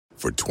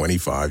For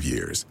 25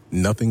 years,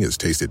 nothing has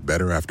tasted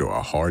better after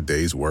a hard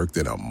day's work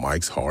than a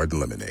Mike's Hard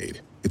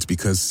Lemonade. It's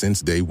because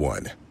since day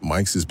one,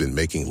 Mike's has been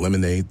making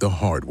lemonade the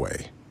hard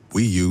way.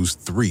 We use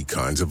 3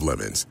 kinds of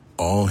lemons,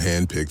 all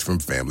hand-picked from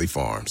family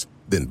farms,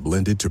 then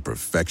blended to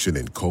perfection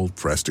and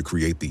cold-pressed to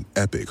create the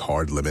epic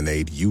hard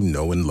lemonade you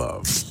know and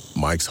love.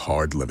 Mike's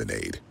Hard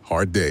Lemonade.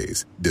 Hard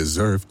days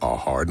deserve a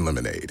hard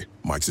lemonade.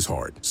 Mike's is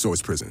hard, so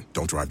is prison.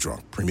 Don't drive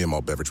drunk. Premium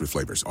malt beverage with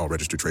flavors. All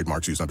registered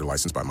trademarks used under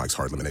license by Mike's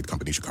Hard Lemonade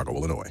Company, Chicago,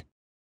 Illinois.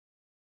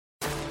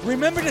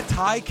 Remember the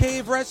Thai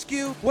Cave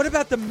rescue? What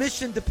about the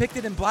mission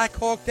depicted in Black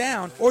Hawk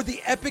Down or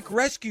the epic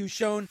rescue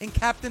shown in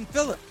Captain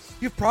Phillips?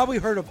 You've probably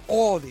heard of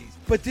all of these,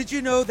 but did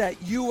you know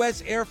that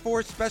U.S. Air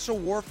Force Special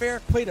Warfare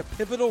played a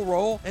pivotal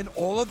role in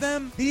all of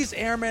them? These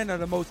airmen are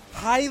the most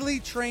highly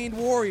trained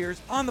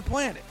warriors on the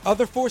planet.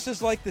 Other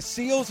forces like the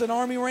SEALs and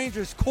Army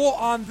Rangers call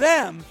on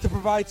them to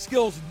provide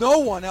skills no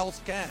one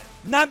else can.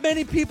 Not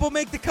many people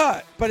make the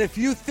cut, but if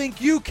you think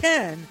you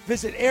can,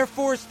 visit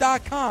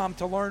airforce.com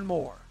to learn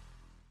more.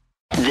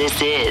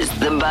 This is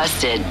the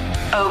Busted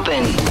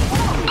Open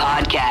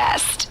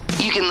Podcast.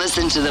 You can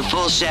listen to the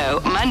full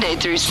show Monday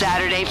through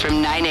Saturday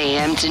from 9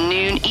 a.m. to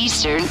noon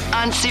Eastern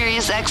on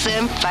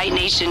SiriusXM Fight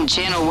Nation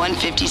Channel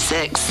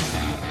 156.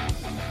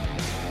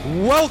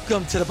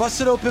 Welcome to the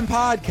Busted Open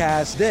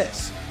Podcast.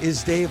 This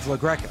is Dave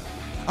LaGreca.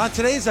 On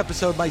today's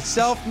episode,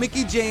 myself,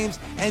 Mickie James,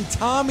 and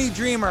Tommy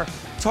Dreamer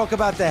talk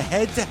about the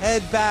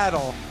head-to-head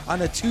battle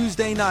on a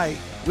Tuesday night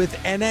with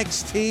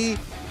NXT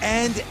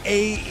and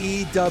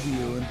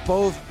AEW, and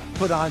both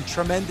put on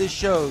tremendous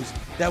shows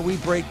that we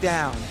break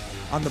down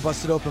on the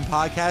Busted Open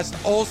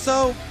Podcast.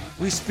 Also,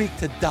 we speak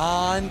to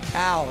Don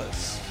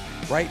Callis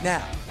right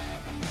now.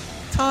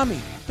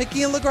 Tommy,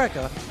 Mickie, and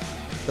LaGreca,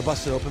 the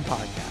Busted Open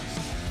Podcast.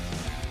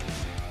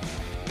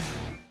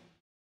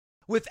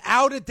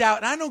 Without a doubt,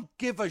 and I don't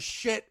give a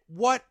shit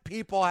what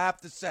people have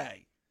to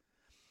say,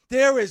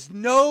 there is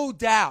no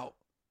doubt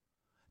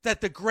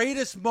that the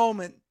greatest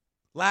moment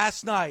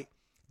last night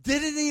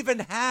didn't even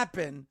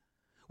happen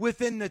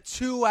within the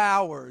 2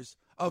 hours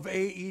of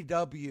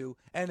AEW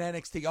and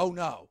NXT. Oh,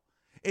 no.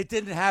 It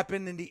didn't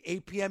happen in the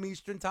 8 p.m.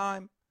 Eastern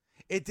time.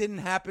 It didn't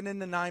happen in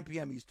the 9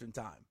 p.m. Eastern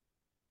time.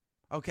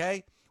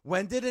 Okay?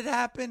 When did it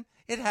happen?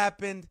 It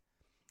happened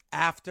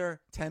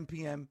after 10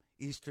 p.m.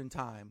 Eastern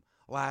time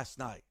last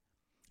night.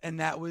 And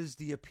that was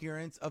the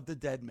appearance of the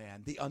dead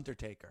man, the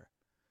Undertaker.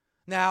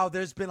 Now,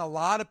 there's been a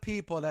lot of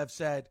people that have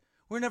said,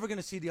 we're never going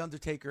to see the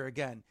Undertaker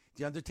again.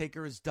 The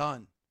Undertaker is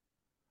done.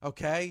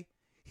 Okay?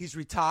 He's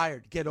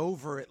retired. Get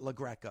over it,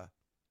 LaGreca.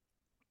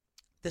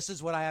 This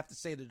is what I have to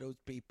say to those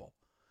people.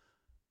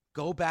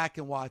 Go back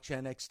and watch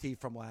NXT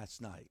from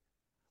last night.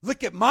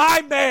 Look at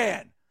my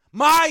man,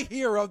 my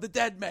hero, the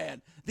dead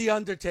man, The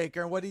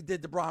Undertaker, and what he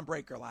did to Braun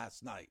Breaker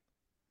last night.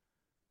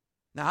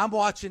 Now, I'm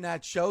watching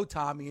that show,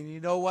 Tommy, and you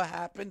know what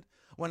happened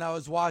when I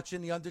was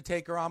watching The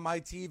Undertaker on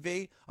my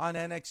TV on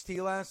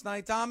NXT last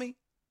night, Tommy?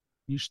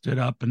 You stood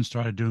up and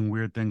started doing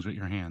weird things with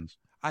your hands.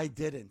 I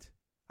didn't.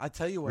 I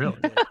tell you what Really?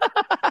 I did.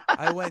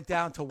 I went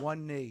down to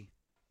one knee.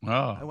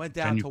 Oh, I went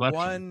down to genuflection.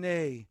 one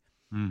knee.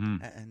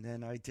 Mm-hmm. And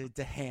then I did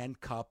the hand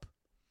cup.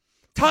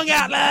 Tongue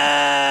out.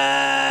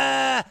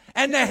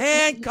 And the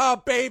hand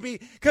cup,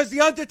 baby. Because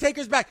The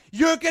Undertaker's back.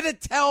 You're going to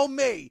tell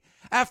me,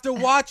 after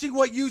watching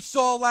what you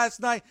saw last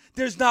night,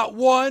 there's not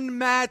one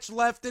match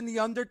left in The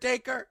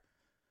Undertaker?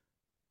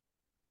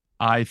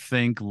 I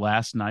think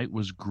last night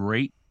was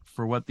great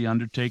for what The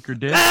Undertaker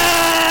did.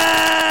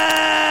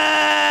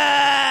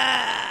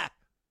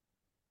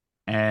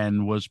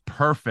 And was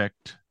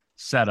perfect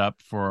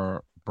setup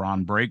for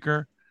Braun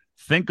Breaker.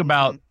 Think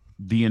about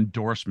the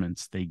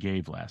endorsements they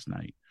gave last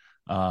night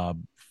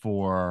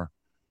for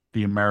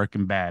the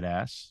American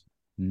Badass.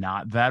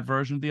 Not that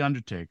version of The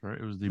Undertaker.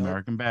 It was the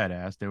American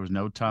Badass. There was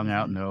no tongue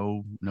out,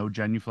 no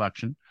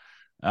genuflection.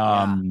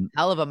 Hell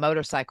of a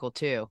motorcycle,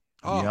 too.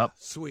 Oh, Yep.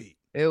 sweet.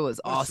 It was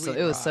awesome. sweet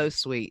It was ride. so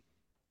sweet.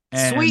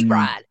 And Sweet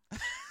ride.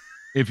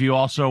 If you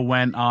also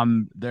went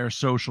on their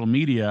social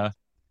media,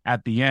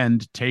 at the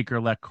end, Taker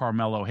let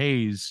Carmelo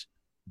Hayes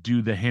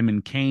do the him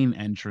and Kane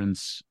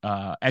entrance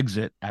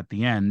exit at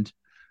the end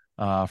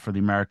for the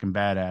American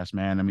Badass,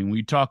 man. I mean,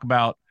 we talk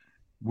about,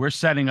 we're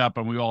setting up,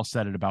 and we all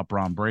said it about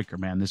Braun Breaker,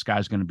 man. This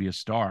guy's going to be a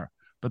star.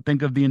 But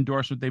think of the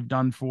endorsement they've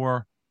done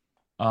for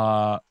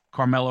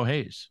Carmelo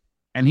Hayes.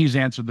 And he's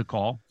answered the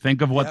call.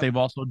 Think of what they've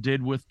also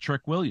did with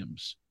Trick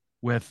Williams,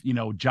 with,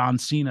 John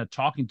Cena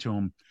talking to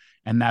him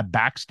and that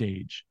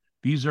backstage.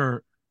 These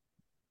are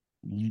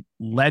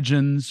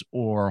legends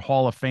or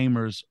Hall of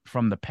Famers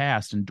from the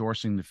past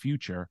endorsing the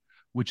future,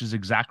 which is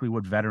exactly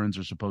what veterans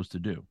are supposed to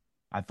do.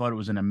 I thought it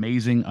was an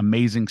amazing,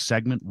 amazing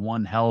segment,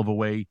 one hell of a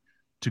way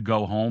to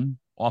go home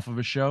off of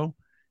a show,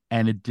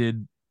 and it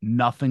did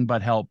nothing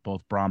but help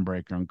both Braun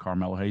Breaker and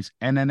Carmelo Hayes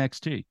and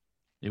NXT.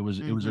 It was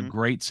a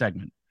great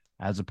segment.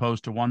 As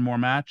opposed to one more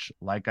match,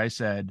 like I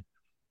said,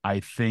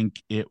 I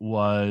think it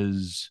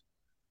was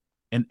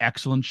an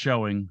excellent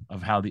showing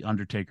of how the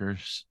Undertaker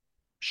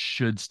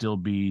should still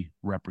be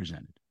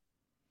represented.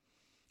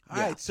 All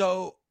right,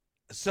 so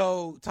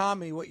So,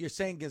 Tommy, what you're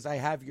saying is I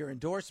have your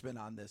endorsement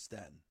on this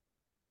then.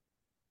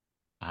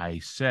 I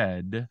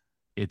said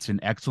it's an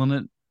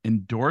excellent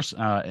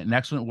an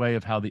excellent way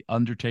of how the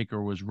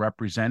Undertaker was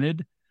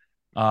represented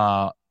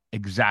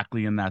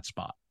exactly in that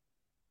spot.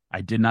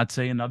 I did not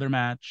say another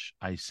match.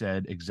 I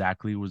said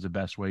exactly was the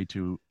best way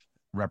to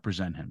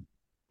represent him.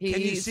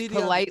 He's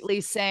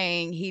politely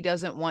saying he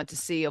doesn't want to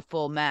see a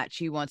full match.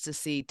 He wants to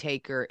see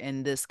Taker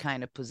in this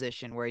kind of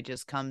position where he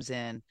just comes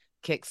in,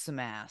 kicks some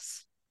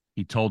ass.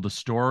 He told a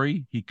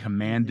story. He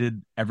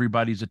commanded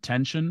everybody's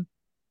attention,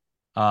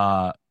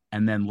 and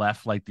then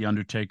left like the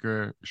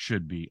Undertaker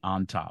should be,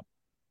 on top.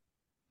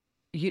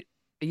 You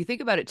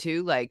think about it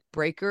too, like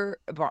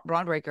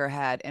Braun Breaker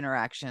had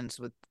interactions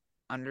with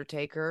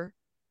Undertaker,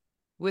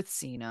 with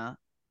Cena,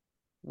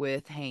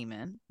 with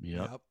Heyman.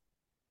 Yep.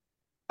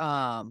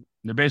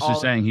 They're basically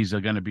saying he's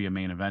going to be a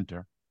main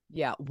eventer.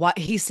 Yeah.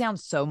 He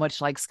sounds so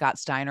much like Scott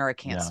Steiner. I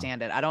can't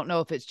stand it. I don't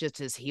know if it's just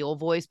his heel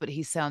voice, but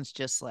he sounds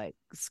just like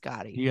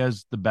Scotty. He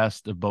has the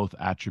best of both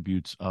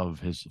attributes of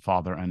his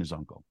father and his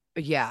uncle.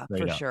 Yeah,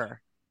 for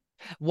sure.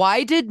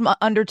 Why did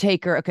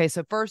Undertaker? Okay,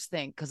 so first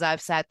thing, because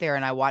I've sat there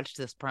and I watched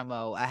this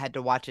promo. I had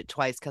to watch it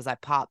twice because I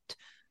popped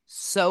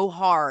so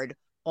hard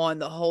on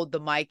the hold the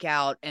mic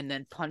out and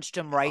then punched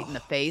him right in the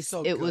face.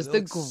 So it good. was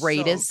the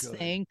greatest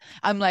thing.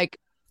 I'm like,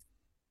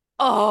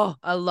 oh,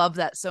 I love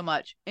that so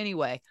much.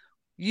 Anyway,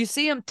 you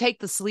see him take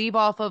the sleeve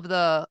off of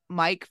the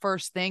mic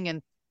first thing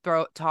and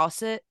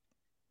toss it.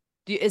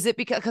 Is it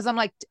because I'm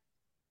like,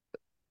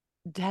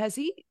 does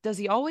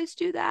he always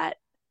do that?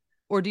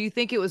 Or do you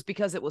think it was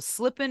because it was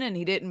slipping and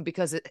he didn't,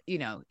 because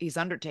he's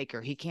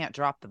Undertaker. He can't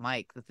drop the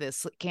mic.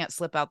 This can't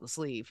slip out the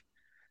sleeve.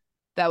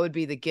 That would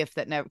be the gift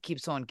that never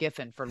keeps on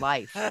gifting for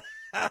life.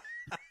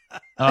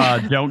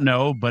 Don't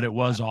know, but it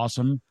was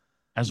awesome.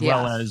 As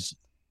well as,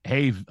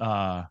 hey,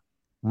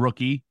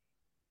 rookie,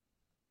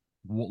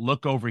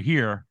 look over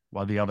here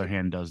while the other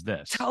hand does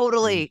this.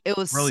 Totally. It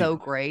was Brilliant. So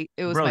great.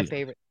 It was Brilliant. My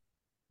favorite.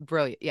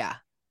 Brilliant. Yeah.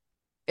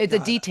 The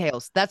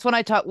details. That's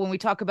when we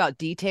talk about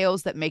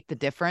details that make the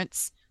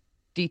difference.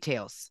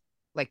 Details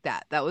like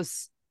that. That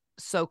was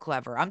so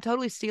clever. I'm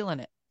totally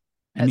stealing it.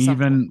 And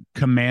even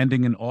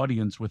commanding an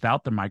audience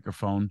without the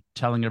microphone,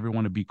 telling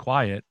everyone to be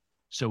quiet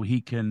so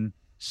he can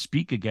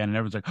speak again. And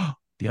everyone's like, oh,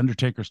 the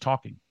Undertaker's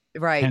talking.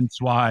 Right.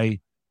 Hence why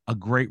a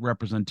great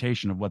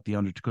representation of what the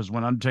Undertaker, because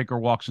when Undertaker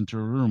walks into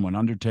a room, when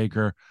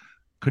Undertaker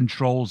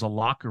controls a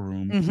locker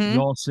room, we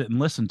all sit and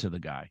listen to the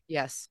guy.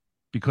 Yes.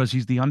 Because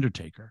he's the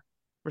Undertaker.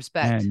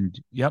 Respect. And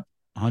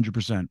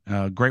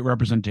 100%. Great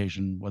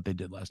representation, what they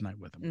did last night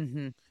with him.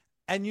 Mm-hmm.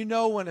 And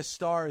when a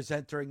star is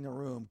entering the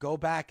room, go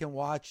back and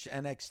watch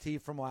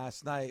NXT from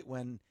last night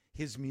when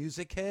his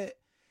music hit.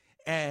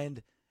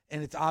 And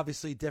it's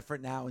obviously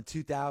different now in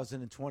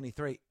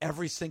 2023.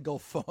 Every single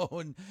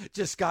phone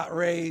just got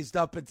raised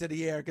up into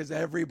the air because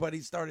everybody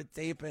started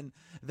taping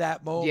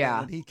that moment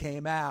when he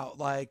came out.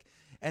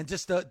 And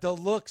just the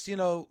looks,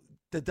 the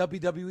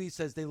WWE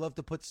says they love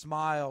to put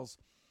smiles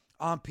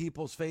on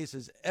people's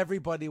faces.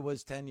 Everybody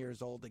was 10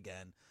 years old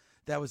again.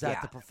 That was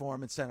at the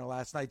Performance Center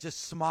last night.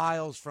 Just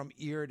smiles from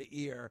ear to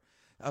ear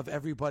of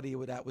everybody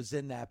that was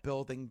in that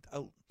building.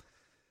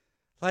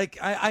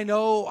 I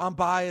know I'm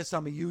biased.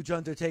 I'm a huge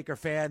Undertaker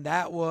fan.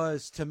 That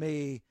was, to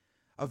me,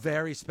 a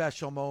very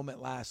special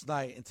moment last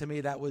night. And to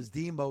me, that was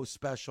the most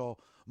special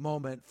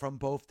moment from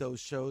both those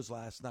shows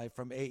last night,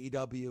 from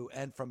AEW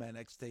and from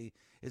NXT,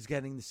 is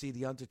getting to see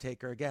The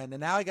Undertaker again.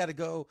 And now I got to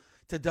go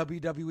to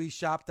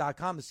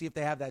WWEshop.com to see if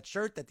they have that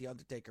shirt that The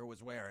Undertaker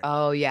was wearing.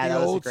 Oh, yeah, the that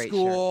was old a great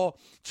school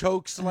shirt.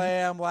 Choke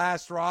slam,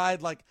 last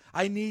ride.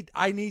 I need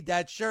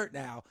that shirt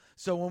now.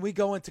 So when we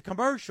go into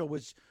commercial,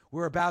 which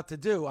we're about to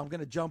do, I'm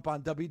going to jump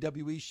on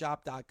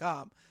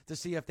WWEshop.com to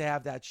see if they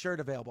have that shirt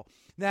available.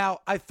 Now,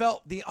 I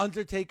felt The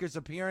Undertaker's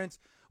appearance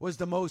was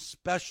the most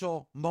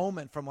special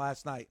moment from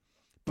last night,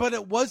 but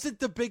it wasn't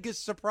the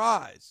biggest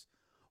surprise.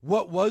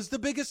 What was the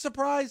biggest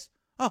surprise?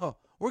 Oh,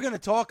 we're going to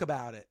talk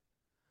about it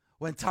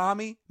when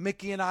Tommy,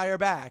 Mickey, and I are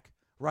back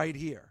right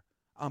here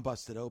on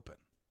Busted Open.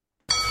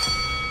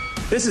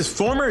 This is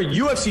former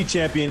UFC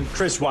champion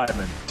Chris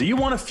Weidman. Do you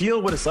want to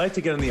feel what it's like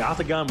to get in the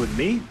octagon with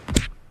me?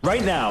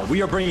 Right now,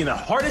 we are bringing the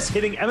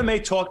hardest-hitting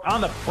MMA talk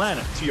on the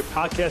planet to your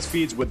podcast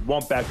feeds with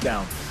Won't Back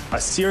Down, a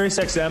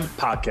SiriusXM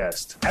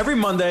podcast. Every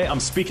Monday, I'm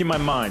speaking my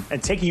mind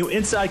and taking you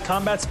inside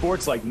combat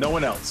sports like no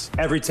one else.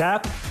 Every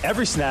tap,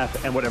 every snap,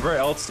 and whatever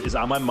else is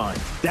on my mind.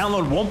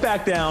 Download Won't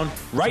Back Down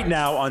right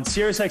now on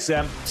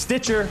SiriusXM,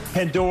 Stitcher,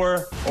 Pandora,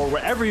 or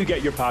wherever you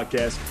get your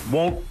podcast.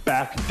 Won't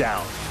Back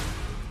Down.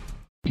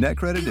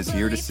 NetCredit is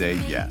here to say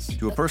yes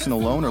to a personal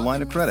loan or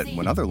line of credit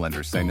when other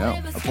lenders say no.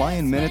 Apply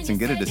in minutes and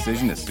get a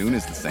decision as soon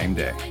as the same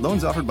day.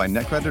 Loans offered by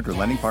NetCredit or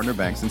lending partner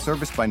banks and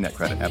serviced by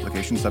NetCredit.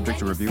 Application subject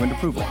to review and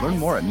approval. Learn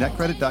more at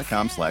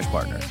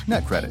netcredit.com/partners.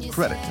 NetCredit.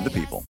 Credit to the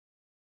people.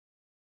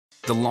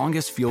 The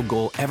longest field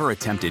goal ever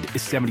attempted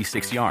is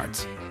 76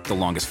 yards. The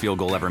longest field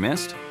goal ever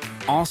missed?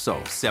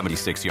 Also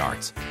 76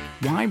 yards.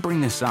 Why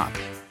bring this up?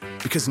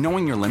 Because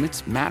knowing your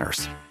limits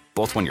matters,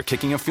 both when you're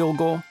kicking a field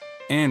goal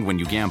and when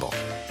you gamble.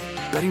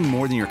 Betting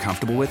more than you're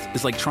comfortable with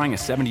is like trying a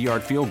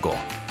 70-yard field goal.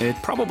 It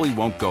probably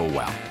won't go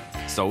well.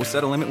 So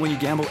set a limit when you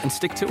gamble and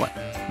stick to it.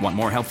 Want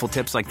more helpful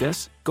tips like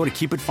this? Go to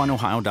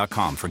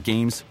keepitfunohio.com for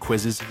games,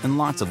 quizzes, and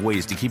lots of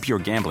ways to keep your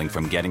gambling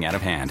from getting out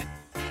of hand.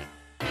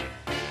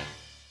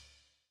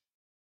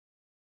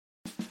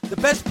 The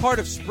best part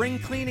of spring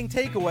cleaning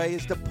takeaway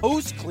is the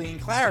post-clean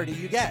clarity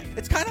you get.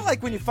 It's kind of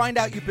like when you find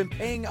out you've been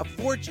paying a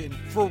fortune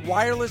for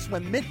wireless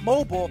when Mint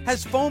Mobile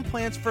has phone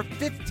plans for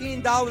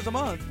 $15 a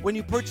month when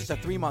you purchase a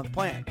 3-month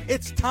plan.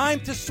 It's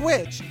time to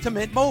switch to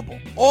Mint Mobile.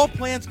 All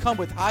plans come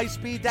with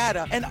high-speed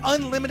data and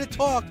unlimited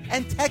talk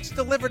and text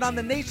delivered on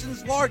the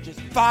nation's largest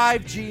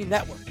 5G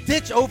network.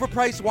 Ditch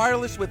overpriced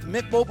wireless with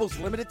Mint Mobile's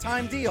limited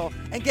time deal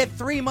and get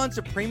 3 months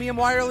of premium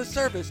wireless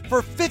service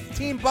for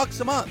 $15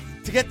 a month.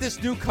 To get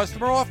this new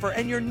customer offer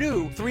and your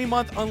new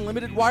 3-month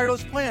unlimited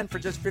wireless plan for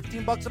just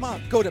 $15 a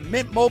month, go to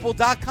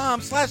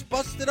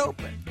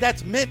mintmobile.com/bustedopen.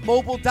 That's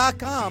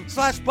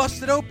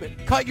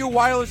mintmobile.com/bustedopen. Cut your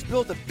wireless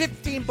bill to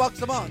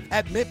 $15 a month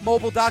at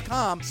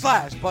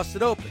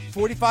mintmobile.com/bustedopen.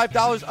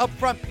 $45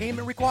 upfront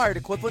payment required,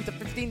 equivalent to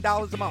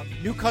 $15 a month.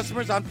 New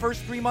customers on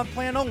first 3-month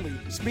plan only.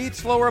 Speed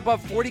slower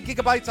above 40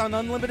 gigabytes on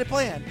unlimited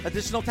plan.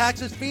 Additional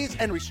taxes, fees,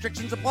 and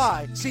restrictions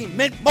apply. See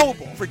Mint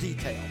Mobile for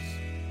details.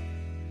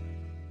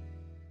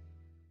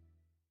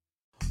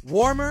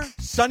 Warmer,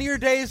 sunnier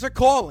days are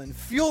calling.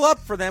 Fuel up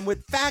for them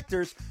with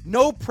Factor's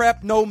no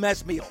prep, no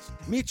mess meals.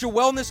 Meet your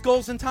wellness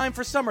goals in time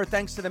for summer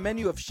thanks to the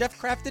menu of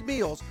chef-crafted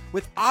meals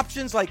with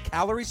options like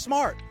Calorie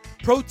Smart,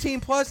 Protein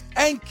Plus,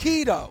 and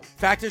Keto.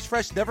 Factor's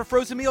fresh, never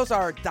frozen meals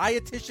are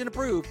dietitian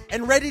approved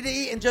and ready to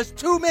eat in just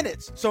 2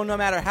 minutes. So no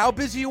matter how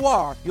busy you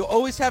are, you'll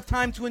always have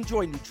time to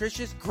enjoy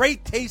nutritious,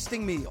 great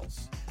tasting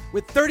meals.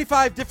 With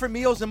 35 different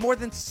meals and more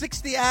than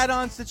 60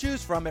 add-ons to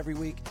choose from every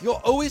week, you'll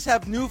always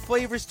have new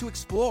flavors to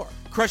explore.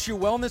 Crush your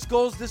wellness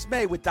goals this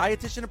May with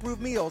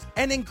dietitian-approved meals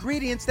and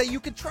ingredients that you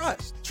can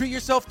trust. Treat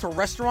yourself to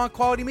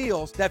restaurant-quality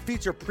meals that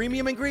feature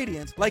premium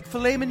ingredients like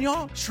filet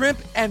mignon, shrimp,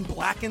 and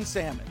blackened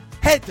salmon.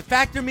 Head to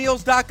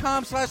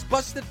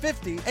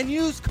factormeals.com/busted50 and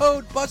use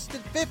code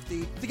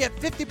busted50 to get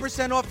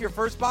 50% off your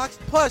first box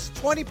plus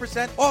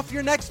 20% off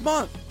your next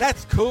month.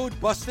 That's code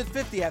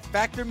busted50 at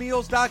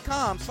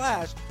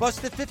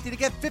factormeals.com/busted50 to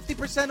get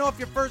 50% off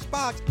your first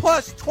box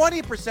plus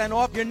 20%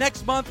 off your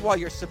next month while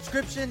your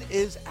subscription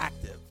is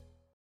active.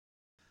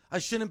 I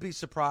shouldn't be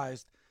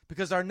surprised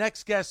because our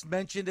next guest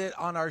mentioned it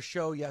on our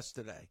show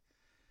yesterday.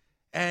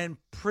 And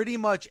pretty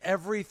much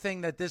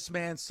everything that this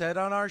man said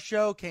on our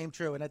show came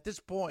true. And at this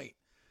point,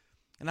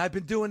 and I've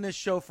been doing this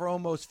show for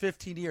almost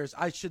 15 years,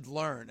 I should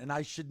learn and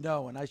I should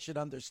know and I should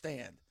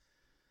understand.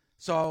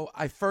 So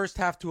I first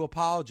have to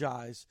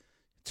apologize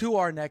to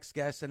our next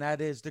guest, and that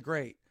is the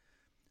great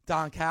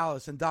Don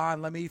Callis. And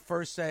Don, let me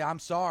first say I'm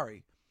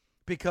sorry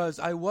because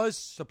I was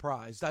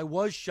surprised. I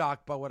was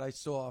shocked by what I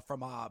saw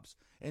from Hobbs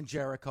and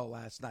Jericho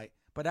last night.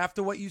 But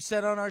after what you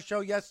said on our show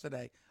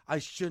yesterday, I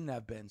shouldn't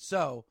have been.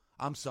 So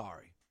I'm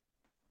sorry.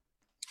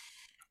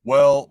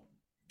 Well,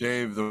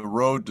 Dave, the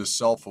road to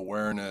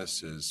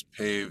self-awareness is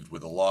paved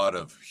with a lot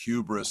of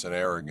hubris and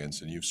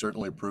arrogance, and you've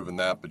certainly proven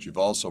that, but you've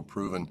also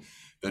proven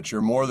that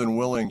you're more than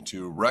willing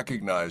to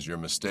recognize your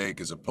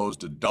mistake as opposed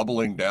to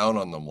doubling down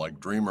on them like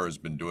Dreamer has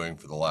been doing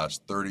for the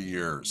last 30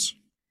 years.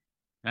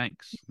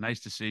 Thanks. Nice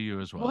to see you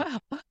as well.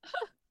 Wow.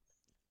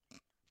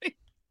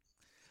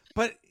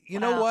 But you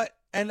know what?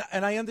 And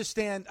I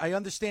understand the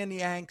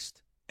angst,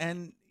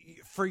 and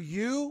for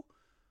you,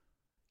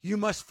 you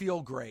must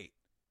feel great.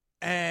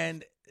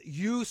 And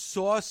you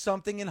saw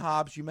something in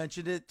Hobbs. You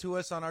mentioned it to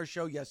us on our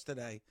show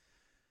yesterday.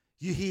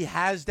 He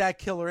has that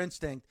killer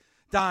instinct.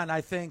 Don, I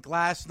think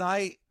last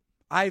night,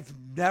 I've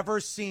never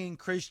seen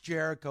Chris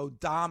Jericho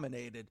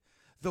dominated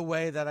the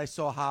way that I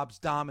saw Hobbs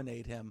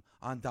dominate him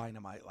on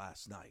Dynamite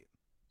last night.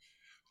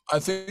 I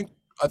think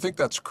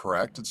that's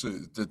correct.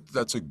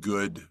 That's a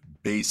good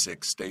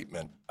basic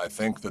statement. I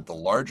think that the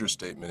larger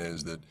statement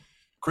is that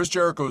Chris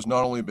Jericho has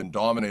not only been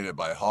dominated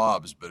by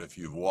Hobbs, but if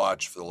you've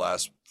watched for the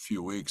last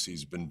few weeks,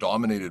 he's been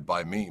dominated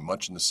by me,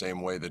 much in the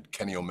same way that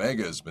Kenny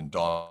Omega has been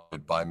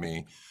dominated by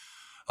me.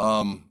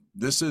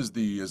 This is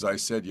as I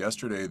said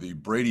yesterday, the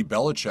Brady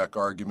Belichick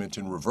argument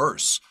in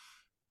reverse.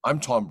 I'm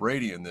Tom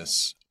Brady in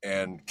this,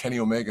 and Kenny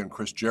Omega and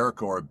Chris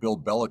Jericho are Bill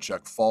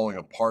Belichick falling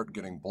apart,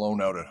 getting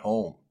blown out at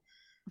home.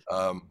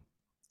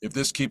 If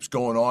this keeps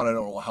going on, I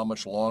don't know how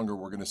much longer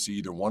we're going to see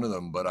either one of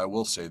them, but I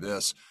will say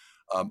this.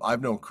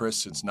 I've known Chris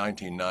since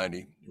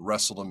 1990,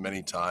 wrestled him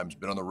many times,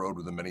 been on the road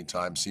with him many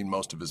times, seen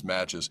most of his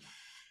matches.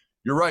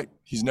 You're right.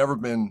 He's never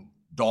been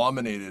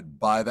dominated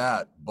by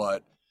that,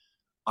 but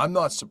I'm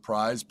not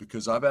surprised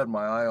because I've had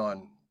my eye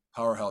on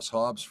Powerhouse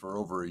Hobbs for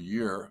over a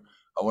year.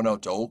 I went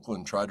out to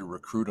Oakland, tried to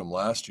recruit him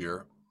last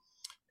year,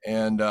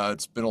 and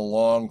it's been a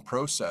long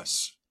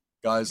process.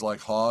 Guys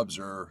like Hobbs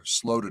are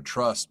slow to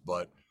trust,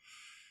 but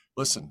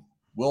listen,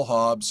 Will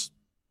Hobbs,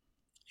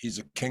 he's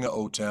a king of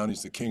O-Town.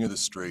 He's the king of the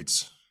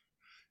streets.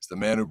 He's the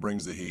man who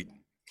brings the heat.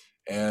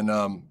 And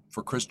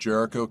for Chris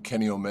Jericho,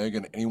 Kenny Omega,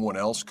 and anyone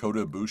else,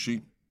 Kota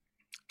Ibushi,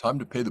 time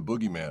to pay the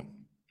boogeyman.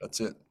 That's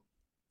it.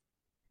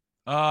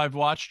 I've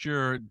watched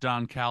your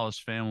Don Callis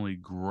family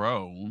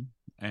grow,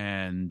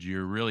 and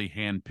you really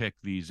handpick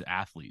these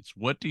athletes.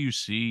 What do you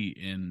see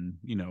in,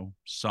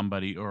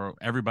 somebody or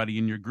everybody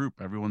in your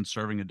group? Everyone's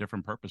serving a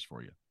different purpose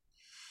for you.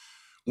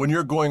 When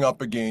you're going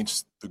up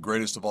against the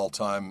greatest of all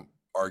time,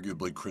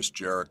 arguably Chris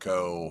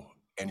Jericho,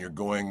 and you're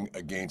going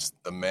against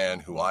the man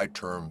who I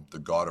term the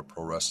god of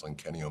pro wrestling,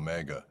 Kenny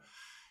Omega,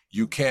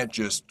 you can't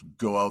just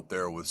go out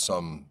there with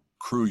some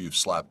crew you've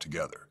slapped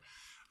together.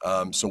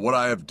 So what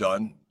I have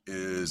done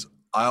is,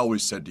 I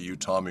always said to you,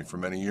 Tommy, for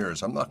many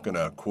years, I'm not going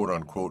to quote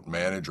unquote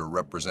manage or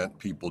represent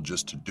people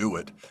just to do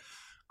it.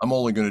 I'm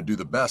only going to do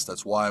the best.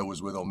 That's why I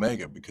was with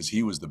Omega, because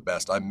he was the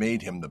best. I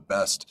made him the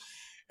best.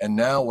 And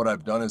now what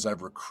I've done is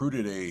I've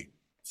recruited a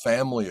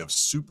family of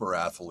super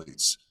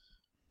athletes,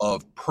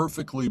 of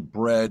perfectly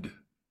bred,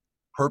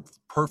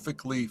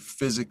 perfectly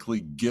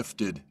physically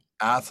gifted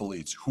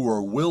athletes who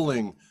are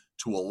willing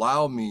to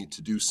allow me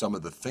to do some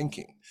of the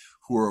thinking,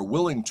 who are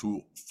willing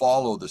to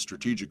follow the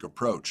strategic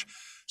approach.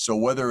 So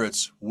whether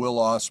it's Will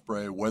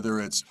Ospreay, whether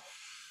it's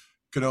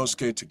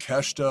Konosuke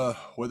Takeshita,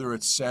 whether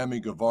it's Sammy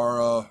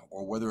Guevara,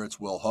 or whether it's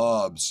Will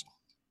Hobbs,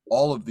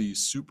 all of these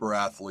super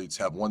athletes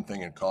have one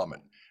thing in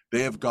common.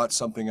 They have got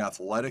something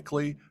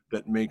athletically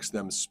that makes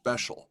them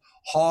special.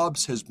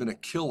 Hobbs has been a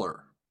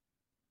killer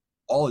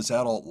all his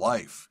adult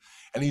life,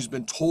 and he's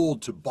been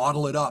told to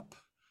bottle it up.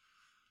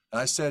 And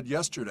I said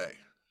yesterday,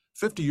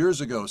 50 years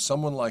ago,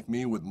 someone like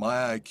me with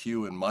my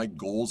IQ and my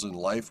goals in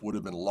life would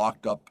have been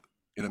locked up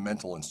in a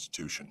mental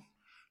institution.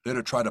 They'd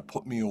have tried to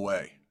put me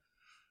away.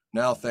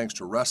 Now, thanks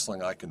to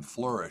wrestling, I can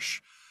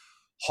flourish.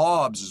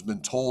 Hobbs has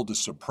been told to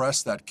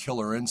suppress that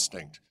killer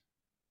instinct,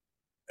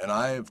 and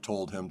I have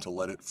told him to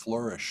let it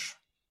flourish,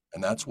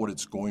 and that's what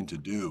it's going to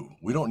do.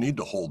 We don't need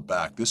to hold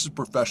back. This is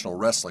professional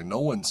wrestling. No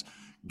one's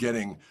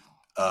getting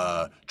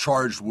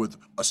charged with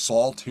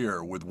assault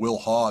here with Will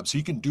Hobbs.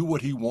 He can do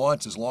what he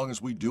wants as long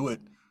as we do it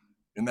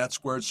in that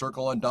squared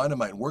circle on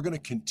Dynamite, and we're going to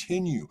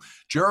continue.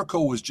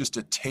 Jericho was just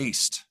a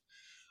taste.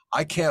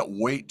 I can't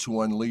wait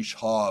to unleash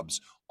Hobbs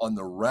on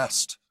the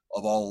rest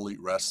of All Elite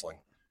Wrestling,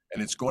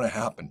 and it's going to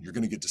happen. You're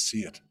going to get to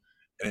see it,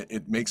 and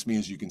it makes me,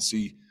 as you can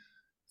see,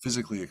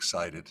 physically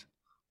excited.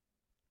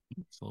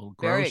 It's a little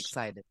gross. Very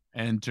excited.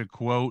 And to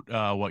quote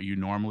what you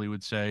normally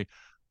would say,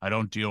 I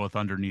don't deal with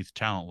underneath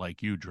talent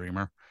like you,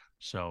 Dreamer.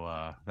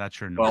 So that's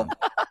your norm.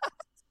 Well,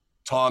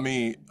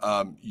 Tommy,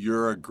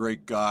 you're a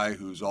great guy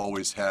who's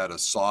always had a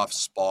soft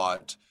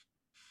spot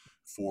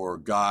for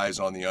guys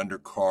on the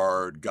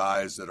undercard,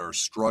 guys that are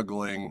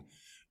struggling.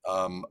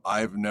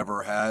 I've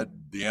never had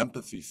the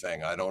empathy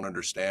thing. I don't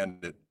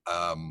understand it.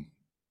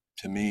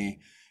 To me,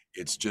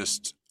 it's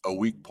just a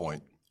weak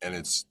point, and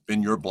it's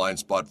been your blind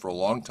spot for a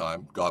long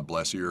time. God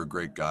bless you. You're a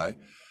great guy.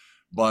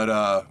 But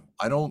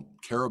I don't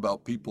care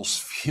about people's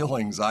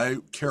feelings. I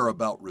care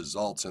about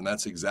results, and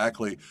that's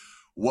exactly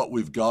what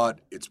we've got.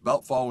 It's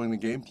about following the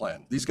game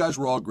plan. These guys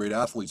were all great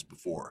athletes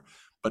before,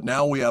 but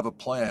now we have a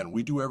plan.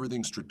 We do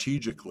everything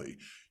strategically.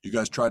 You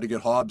guys tried to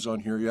get Hobbs on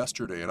here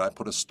yesterday, and I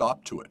put a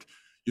stop to it.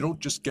 You don't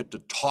just get to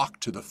talk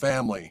to the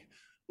family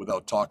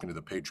without talking to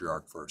the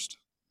patriarch first.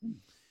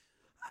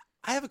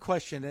 I have a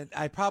question, and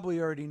I probably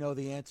already know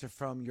the answer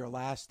from your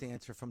last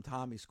answer from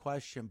Tommy's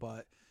question,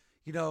 but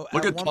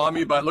look at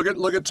Tommy, but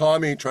look at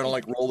Tommy trying to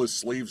like roll his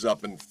sleeves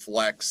up and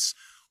flex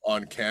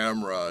on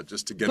camera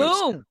just to get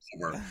him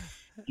over.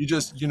 You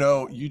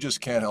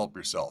just can't help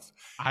yourself.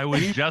 I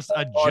was just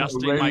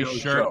adjusting my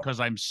shirt because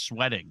I'm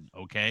sweating.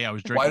 Okay, I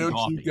was drinking coffee.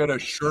 Why don't you get a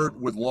shirt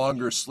with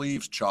longer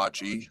sleeves,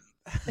 Chachi?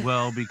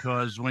 Well,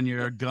 because when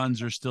your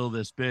guns are still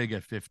this big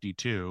at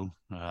 52,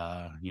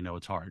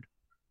 it's hard.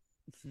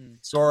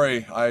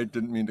 Sorry, I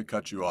didn't mean to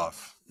cut you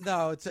off.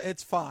 No,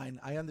 it's fine.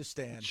 I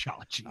understand.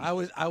 Chachi.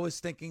 I was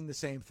thinking the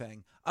same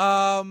thing.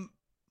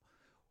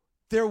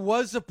 There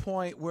was a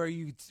point where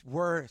you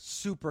were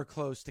super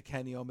close to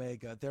Kenny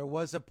Omega. There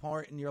was a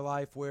part in your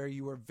life where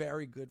you were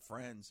very good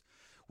friends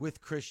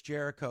with Chris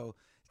Jericho.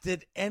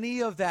 Did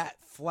any of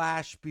that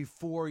flash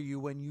before you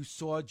when you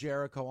saw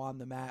Jericho on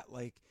the mat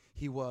like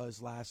he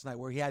was last night,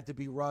 where he had to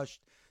be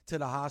rushed to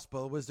the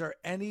hospital? Was there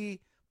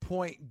any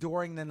point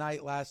during the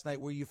night last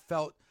night where you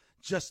felt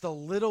just a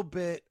little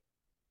bit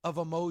of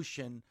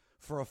emotion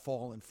for a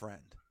fallen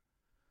friend?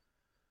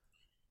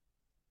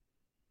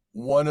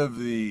 One of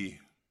the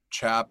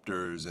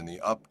chapters in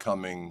the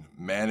upcoming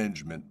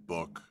management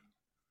book,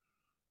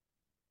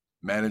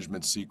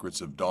 Management Secrets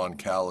of Don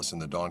Callis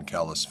and the Don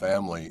Callis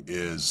Family,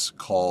 is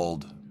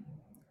called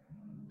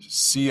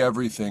See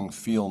Everything,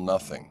 Feel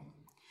Nothing.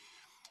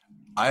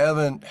 I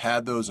haven't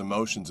had those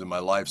emotions in my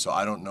life, so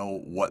I don't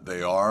know what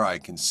they are. I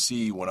can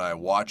see when I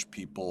watch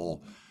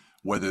people,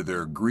 whether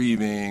they're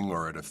grieving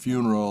or at a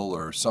funeral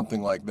or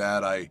something like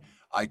that, I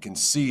can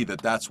see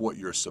that that's what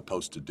you're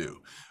supposed to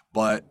do.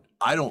 But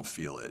I don't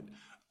feel it.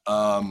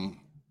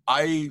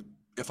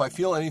 If I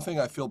feel anything,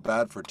 I feel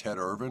bad for Ted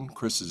Irvin,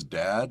 Chris's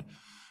dad.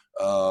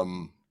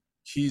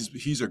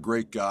 He's a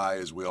great guy,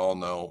 as we all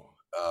know,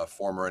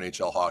 former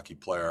NHL hockey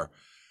player.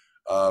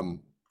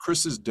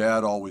 Chris's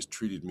dad always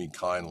treated me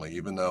kindly,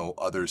 even though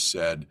others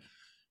said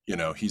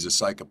he's a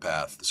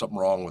psychopath. There's something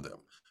wrong with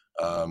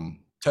him.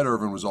 Ted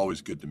Irvin was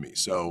always good to me.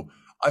 So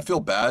I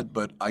feel bad,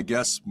 but I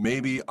guess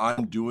maybe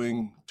I'm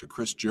doing to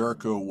Chris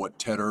Jericho what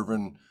Ted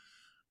Irvin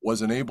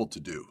wasn't able to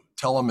do.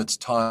 Tell him it's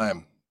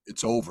time.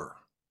 It's over.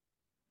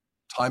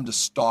 Time to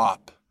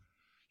stop.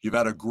 You've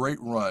had a great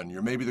run.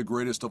 You're maybe the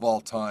greatest of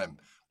all time,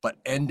 but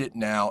end it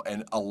now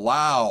and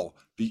allow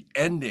the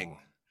ending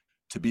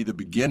to be the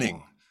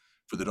beginning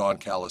for the Don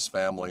Callis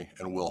family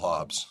and Will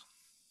Hobbs.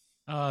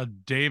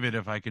 David,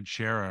 if I could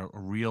share a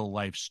real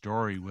life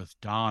story with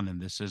Don,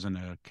 and this isn't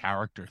a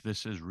character,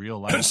 this is real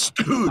life.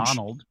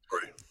 Donald,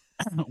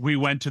 we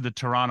went to the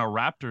Toronto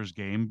Raptors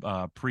game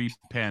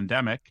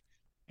pre-pandemic,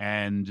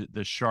 and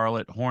the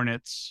Charlotte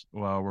Hornets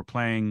were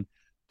playing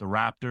the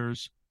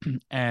Raptors,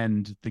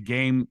 and the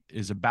game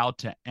is about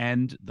to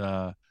end.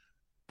 The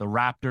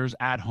Raptors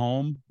at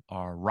home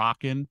are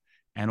rocking,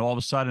 and all of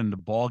a sudden the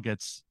ball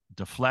gets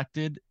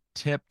deflected,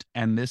 tipped,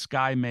 and this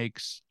guy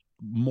makes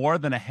more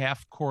than a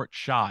half-court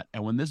shot.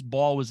 And when this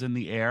ball was in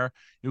the air,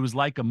 it was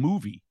like a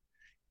movie.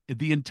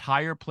 The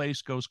entire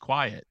place goes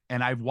quiet.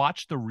 And I've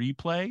watched the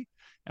replay,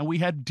 and we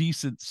had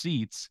decent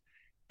seats,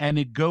 and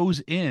it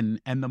goes in.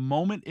 And the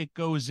moment it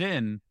goes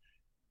in,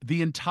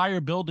 the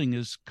entire building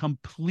is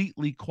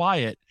completely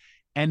quiet.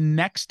 And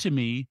next to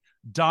me,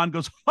 Don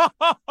goes, ha,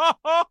 ha, ha,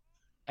 ha,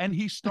 and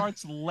he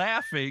starts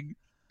laughing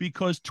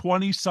because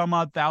 20 some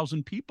odd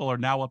thousand people are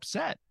now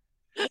upset.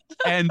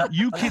 And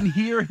you can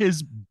hear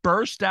his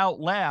burst out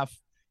laugh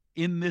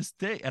in this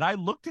day. And I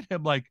looked at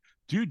him like,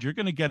 dude, you're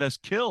going to get us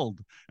killed.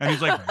 And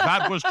he's like,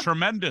 that was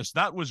tremendous.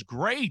 That was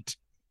great.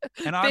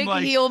 And I'm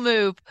like, heel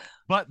move.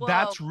 But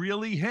that's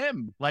really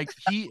him. Like,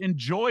 he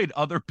enjoyed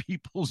other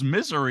people's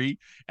misery.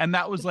 And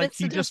that was like,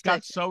 he just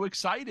got so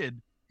excited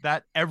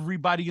that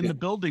everybody in the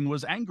building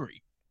was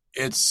angry.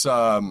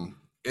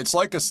 It's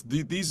like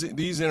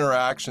these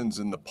interactions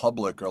in the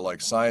public are like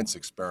science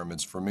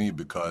experiments for me,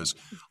 because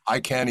I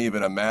can't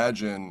even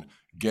imagine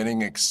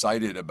getting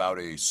excited about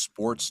a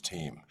sports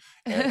team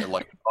and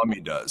like Tommy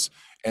does.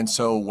 And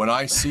so when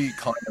I see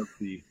kind of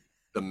the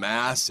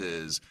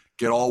masses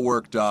get all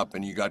worked up,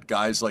 and you got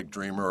guys like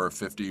Dreamer who are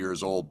 50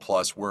 years old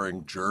plus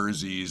wearing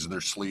jerseys and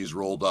their sleeves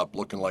rolled up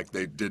looking like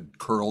they did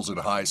curls in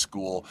high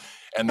school,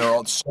 and they're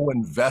all so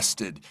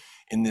invested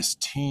in this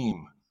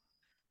team.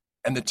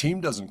 And the team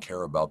doesn't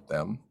care about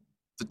them.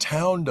 The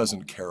town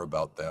doesn't care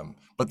about them.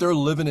 But they're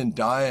living and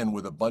dying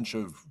with a bunch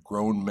of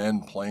grown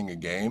men playing a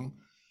game.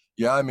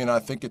 Yeah, I mean, I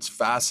think it's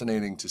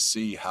fascinating to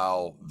see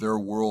how their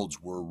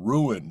worlds were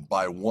ruined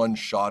by one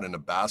shot in a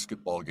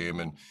basketball game.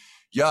 And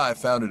yeah, I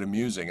found it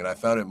amusing. And I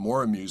found it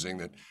more amusing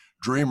that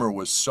Dreamer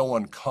was so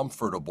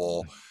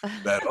uncomfortable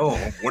that, oh,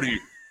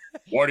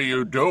 what are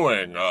you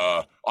doing?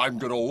 I'm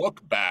going to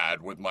look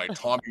bad with my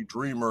Tommy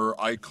Dreamer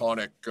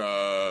iconic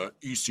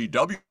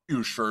ECW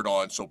shirt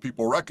on so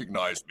people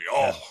recognize me.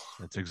 Oh,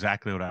 that's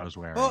exactly what I was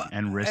wearing.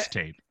 And wrist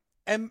tape.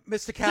 And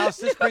Mr. Callis,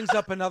 this brings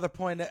up another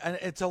point, and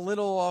it's a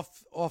little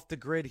off the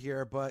grid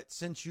here, but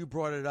since you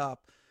brought it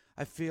up,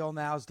 I feel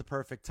now is the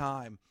perfect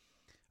time.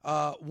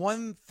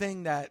 One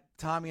thing that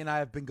Tommy and I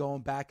have been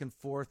going back and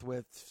forth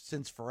with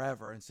since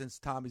forever, and since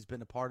Tommy's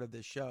been a part of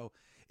this show,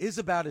 is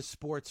about his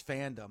sports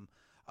fandom.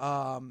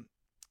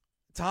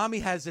 Tommy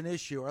has an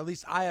issue, or at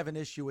least I have an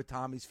issue with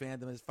Tommy's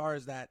fandom as far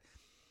as that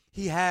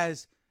he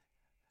has,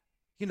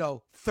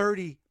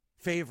 30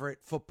 favorite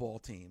football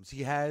teams.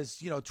 He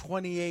has,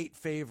 28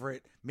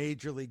 favorite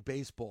Major League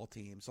Baseball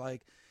teams.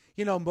 Like,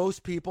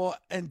 most people,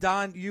 and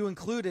Don, you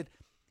included,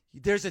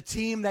 there's a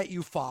team that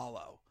you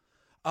follow.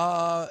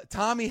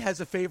 Tommy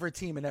has a favorite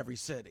team in every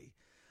city.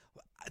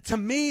 To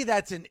me,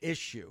 that's an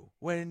issue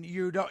when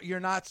you're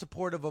not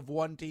supportive of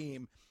one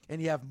team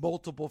and you have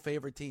multiple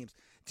favorite teams.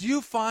 Do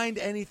you find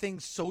anything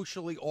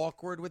socially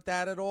awkward with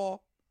that at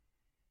all?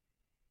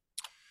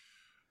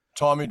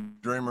 Tommy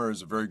Dreamer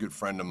is a very good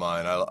friend of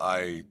mine.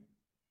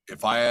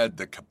 If I had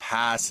the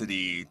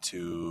capacity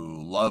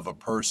to love a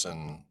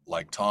person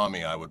like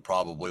Tommy, I would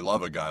probably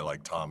love a guy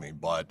like Tommy.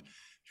 But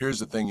here's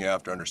the thing you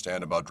have to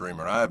understand about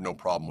Dreamer. I have no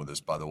problem with this,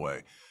 by the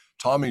way.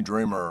 Tommy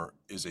Dreamer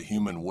is a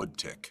human wood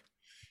tick.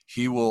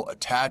 He will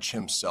attach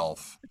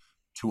himself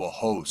to a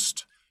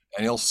host,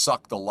 and he'll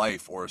suck the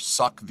life or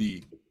suck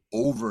the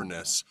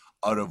overness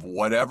out of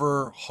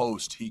whatever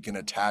host he can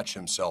attach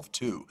himself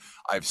to.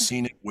 I've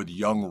seen it with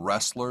young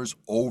wrestlers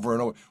over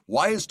and over.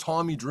 Why is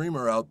Tommy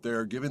Dreamer out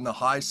there giving the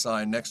high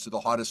sign next to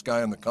the hottest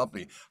guy in the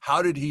company?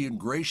 How did he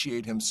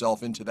ingratiate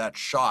himself into that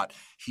shot?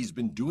 He's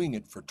been doing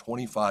it for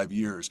 25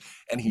 years,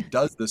 and he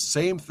does the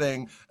same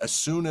thing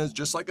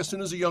just like as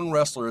soon as a young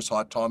wrestler is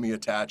hot, Tommy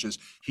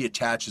he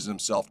attaches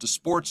himself to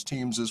sports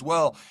teams as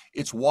well.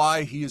 It's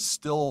why he is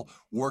still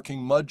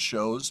working mud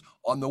shows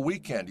on the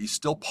weekend. He's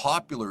still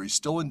popular. He's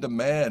still in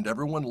demand.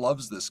 Everyone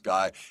loves this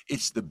guy.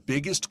 It's the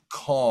biggest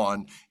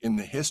con in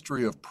the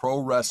history of pro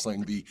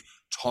wrestling, the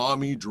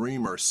Tommy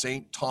Dreamer,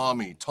 Saint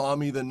Tommy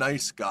the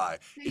nice guy.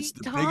 It's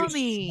the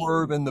biggest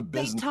swerve in the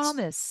business. St.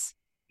 Thomas.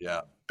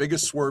 Yeah.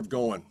 Biggest swerve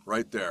going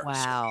right there.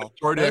 Wow.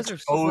 Sorry to Those are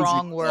expose you,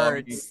 strong Tommy.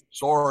 words.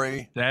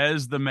 Sorry.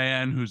 Says the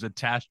man who's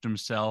attached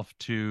himself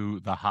to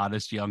the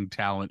hottest young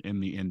talent in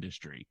the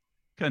industry.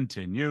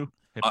 Continue.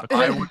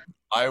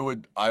 I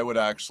would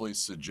actually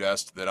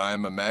suggest that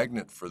I'm a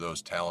magnet for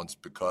those talents,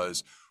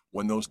 because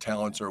when those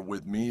talents are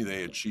with me,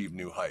 they achieve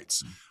new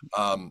heights.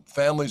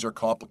 Families are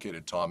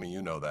complicated, Tommy,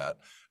 you know that.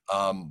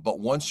 But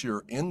once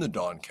you're in the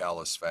Don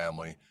Callis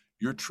family,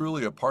 you're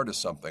truly a part of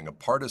something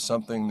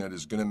that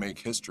is going to make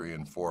history.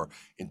 And for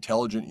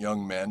intelligent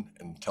young men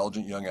and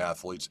intelligent young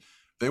athletes,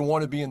 they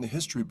want to be in the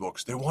history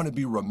books. They want to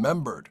be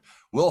remembered.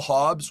 Will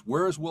Hobbs,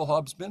 where has Will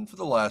Hobbs been for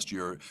the last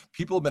year?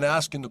 People have been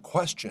asking the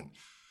question.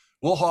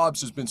 Will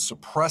Hobbs has been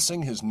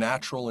suppressing his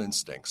natural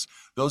instincts.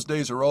 Those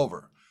days are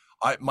over.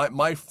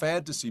 My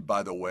fantasy,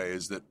 by the way,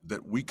 is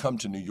that we come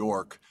to New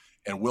York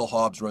and Will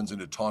Hobbs runs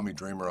into Tommy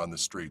Dreamer on the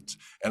streets.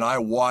 And I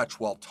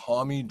watch while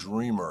Tommy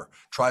Dreamer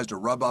tries to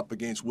rub up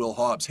against Will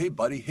Hobbs. Hey,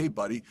 buddy.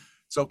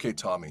 It's okay,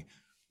 Tommy.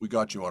 We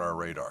got you on our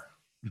radar.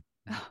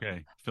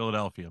 Okay.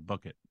 Philadelphia,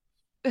 book it.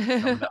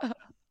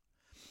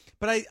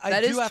 But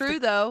that is true,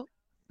 though.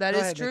 That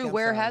is true. Nick,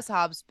 Where has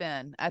Hobbs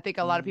been? I think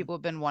a lot of people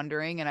have been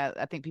wondering, and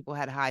I think people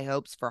had high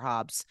hopes for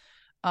Hobbs,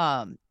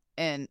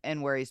 and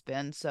where he's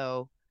been.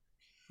 So,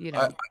 you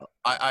know,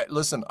 I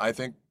listen. I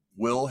think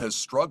Will has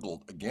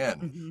struggled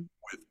again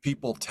with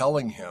people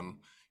telling him,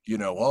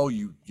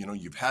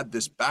 you've had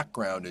this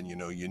background, and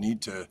you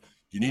need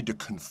to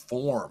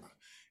conform.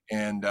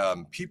 And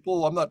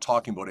people, I'm not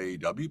talking about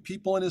AEW,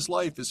 people in his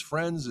life, his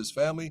friends, his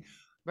family,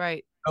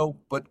 right? No,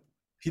 but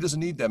he doesn't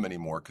need them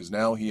anymore, because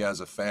now he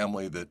has a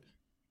family that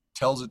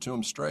tells it to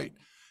him straight.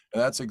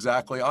 And that's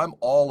exactly, I'm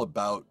all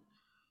about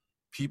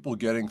people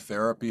getting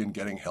therapy and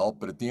getting help.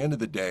 But at the end of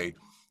the day,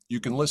 you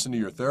can listen to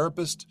your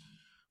therapist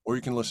or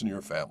you can listen to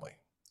your family.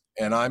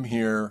 And I'm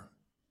here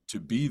to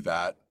be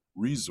that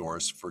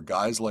resource for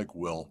guys like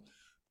Will,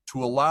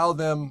 to allow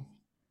them.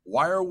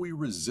 Why are we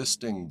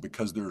resisting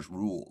because there's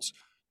rules?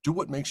 Do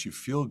what makes you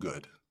feel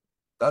good.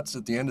 That's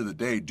at the end of the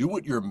day. Do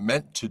what you're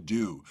meant to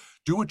do.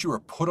 Do what you are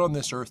put on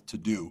this earth to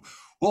do.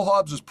 Will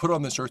Hobbs was put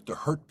on this earth to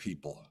hurt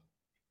people.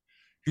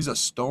 He's a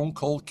stone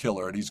cold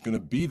killer, and he's going to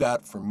be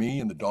that for me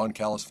and the Don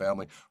Callis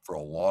family for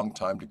a long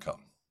time to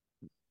come.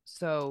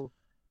 So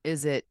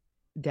is it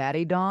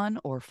Daddy Don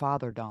or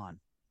Father Don?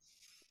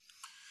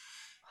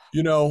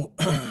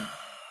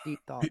 Deep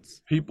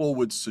thoughts. People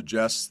would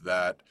suggest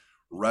that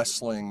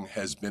wrestling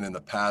has been in the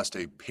past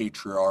a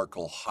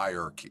patriarchal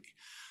hierarchy.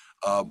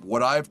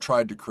 What I've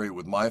tried to create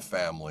with my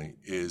family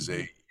is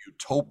a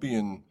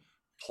utopian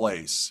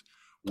place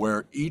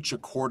where each,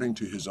 according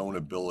to his own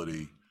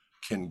ability,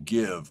 can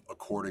give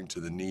according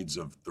to the needs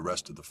of the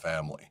rest of the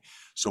family.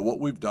 So what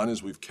we've done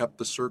is we've kept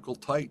the circle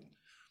tight.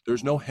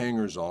 There's no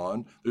hangers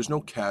on. There's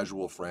no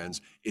casual friends.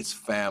 It's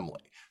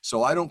family.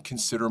 So I don't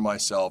consider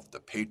myself the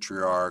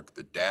patriarch,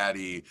 the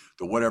daddy,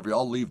 the whatever.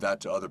 I'll leave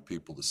that to other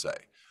people to say.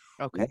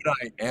 Okay. What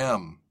I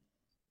am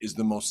is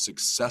the most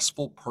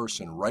successful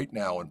person right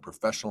now in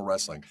professional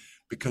wrestling,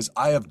 because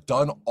I have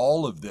done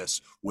all of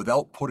this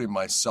without putting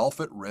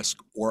myself at risk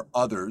or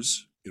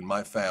others in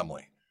my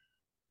family.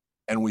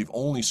 And we've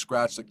only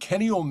scratched it.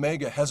 Kenny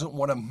Omega hasn't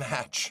won a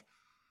match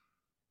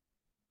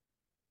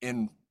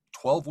in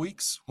 12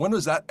 weeks. When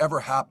does that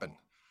ever happen?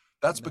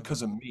 That's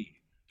because of me.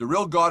 The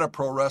real god of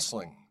pro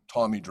wrestling,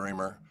 Tommy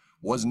Dreamer,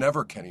 was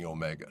never Kenny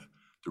Omega.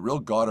 The real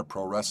god of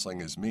pro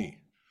wrestling is me.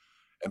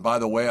 And by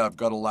the way, I've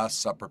got a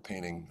Last Supper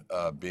painting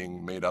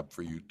being made up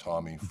for you,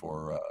 Tommy,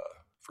 for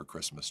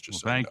Christmas.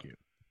 Thank you.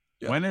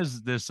 Yeah. When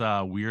has this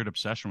weird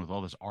obsession with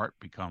all this art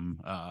become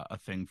a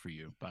thing for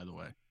you, by the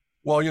way?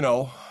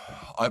 Well,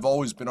 I've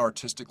always been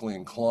artistically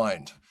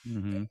inclined.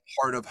 Mm-hmm.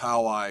 Part of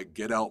how I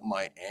get out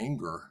my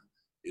anger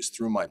is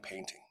through my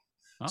painting.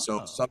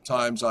 So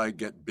sometimes I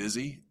get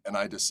busy and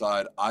I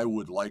decide I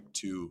would like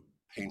to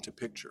paint a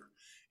picture.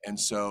 And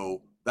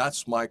so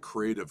that's my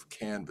creative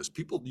canvas.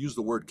 People use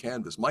the word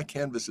canvas. My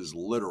canvas is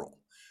literal.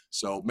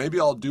 So maybe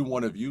I'll do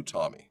one of you,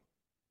 Tommy.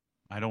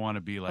 I don't want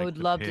to be like I would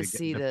love to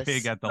see this.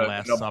 Pig at the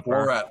Last Supper.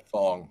 Borat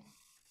thong.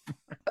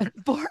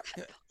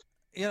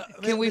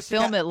 Can we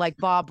film it like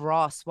Bob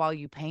Ross while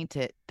you paint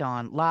it,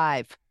 Don,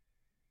 live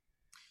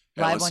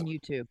on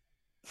YouTube?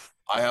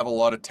 I have a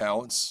lot of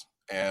talents,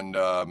 and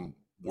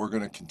we're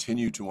going to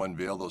continue to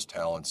unveil those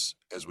talents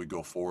as we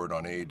go forward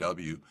on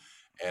AEW.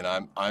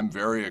 And I'm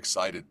very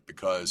excited,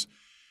 because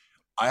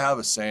I have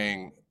a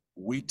saying: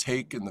 we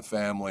take in the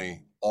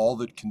family all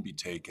that can be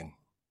taken,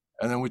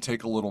 and then we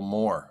take a little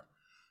more.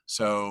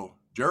 So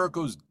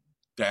Jericho's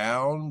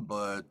down,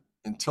 but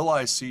until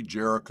I see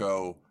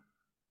Jericho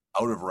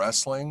out of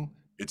wrestling,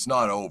 it's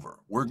not over.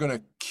 We're going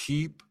to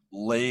keep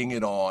laying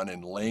it on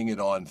and laying it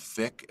on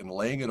thick and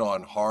laying it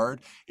on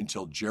hard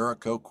until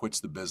Jericho quits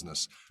the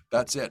business.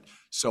 That's it.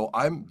 So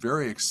I'm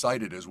very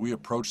excited as we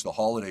approach the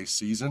holiday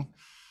season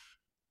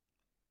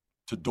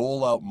to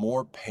dole out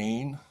more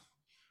pain,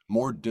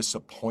 more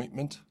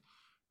disappointment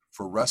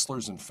for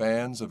wrestlers and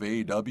fans of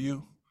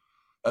AEW.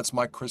 That's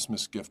my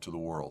Christmas gift to the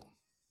world.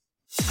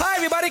 Hi,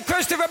 everybody.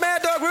 Christopher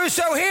Mad Dog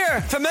Russo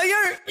here.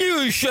 Familiar?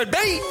 You should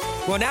be.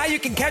 Well, now you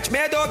can catch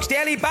Mad Dog's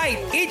Daily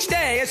Bite each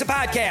day as a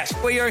podcast,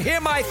 where you'll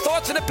hear my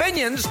thoughts and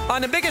opinions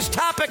on the biggest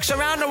topics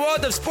around the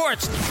world of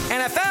sports.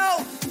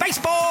 NFL,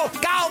 baseball,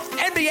 golf,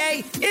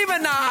 NBA,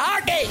 even the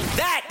hockey.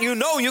 That you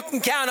know you can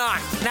count on.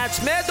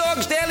 That's Mad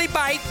Dog's Daily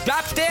Bite.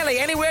 Drops daily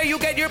anywhere you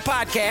get your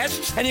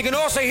podcasts. And you can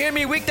also hear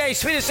me weekdays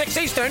 3 to 6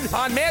 Eastern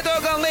on Mad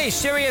Dog Unleashed,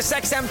 Sirius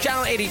XM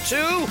Channel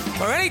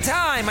 82, or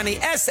anytime on the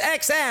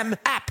SXM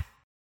app.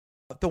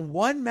 The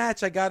one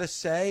match I got to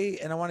say,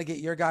 and I want to get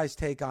your guys'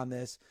 take on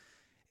this,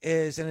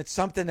 is, and it's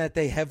something that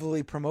they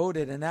heavily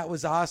promoted, and that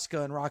was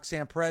Asuka and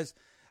Roxanne Perez.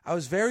 I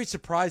was very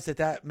surprised that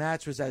that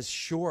match was as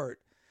short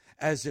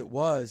as it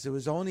was. It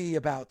was only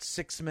about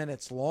 6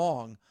 minutes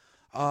long,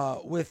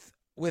 with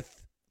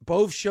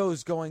both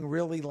shows going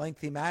really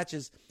lengthy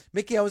matches.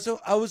 Mickie, I was a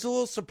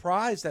little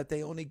surprised that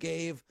they only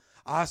gave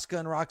Asuka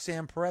and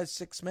Roxanne Perez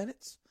 6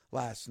 minutes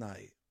last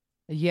night.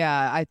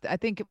 Yeah, I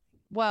think.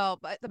 Well,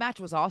 the match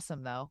was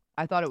awesome, though.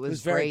 I thought it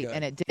was great,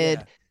 and it did.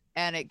 Yeah.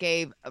 And it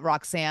gave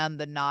Roxanne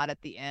the nod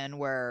at the end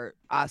where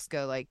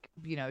Asuka,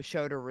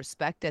 showed her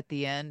respect at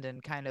the end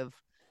and kind of,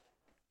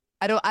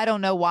 I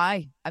don't know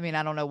why. I mean,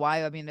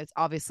 it's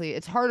obviously,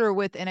 it's harder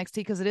with NXT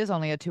because it is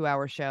only a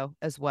 2-hour show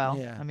as well.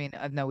 Yeah. I mean,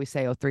 I know we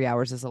say, 3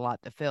 hours is a lot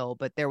to fill,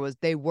 but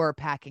they were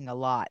packing a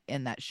lot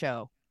in that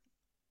show.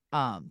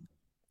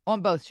 On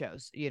both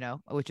shows,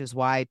 which is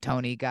why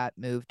Tony got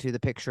moved to the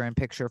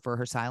picture-in-picture for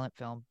her silent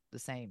film. The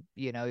same,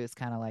 it's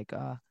kind of like,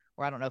 or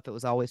I don't know if it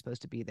was always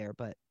supposed to be there,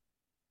 but.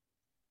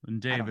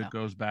 And Dave, it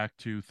goes back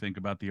to think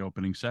about the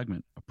opening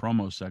segment, a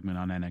promo segment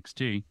on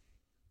NXT.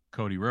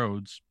 Cody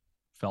Rhodes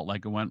felt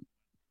like it went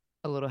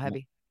a little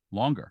heavy,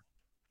 longer.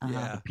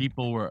 Yeah, the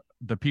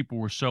people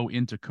were so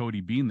into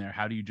Cody being there.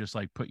 How do you just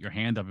put your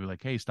hand up and be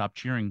like, hey, stop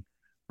cheering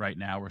right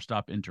now or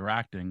stop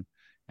interacting?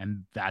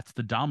 And that's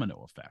the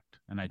domino effect.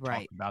 And I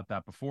talked about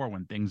that before.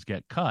 When things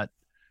get cut,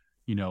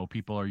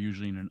 people are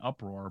usually in an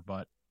uproar,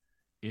 but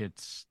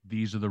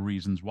these are the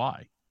reasons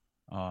why.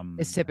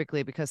 It's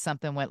typically because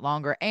something went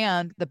longer,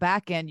 and the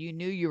back end you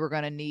knew you were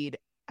going to need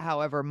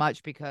however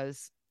much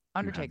because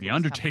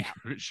Undertaker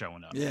is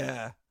showing up.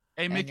 Yeah.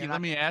 Hey, Mickie,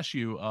 let me ask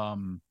you,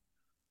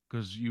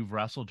 because you've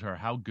wrestled her,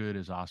 how good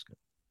is Asuka?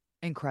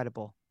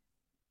 Incredible.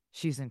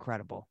 She's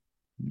incredible.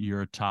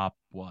 You're top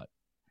what?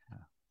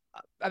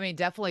 I mean,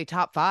 definitely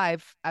top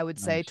 5. I would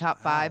say top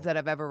 5 that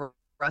I've ever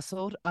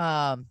wrestled.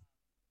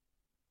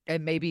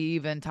 And maybe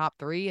even top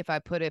 3 if I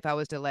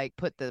was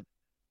to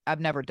I've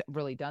never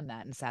really done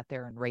that and sat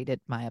there and rated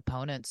my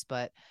opponents,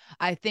 but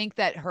I think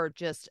that her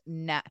just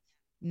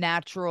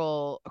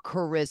natural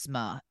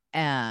charisma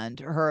and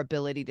her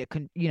ability to,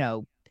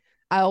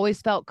 I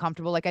always felt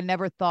comfortable. I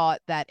never thought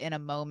that in a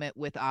moment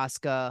with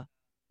Asuka,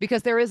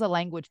 because there is a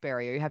language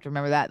barrier. You have to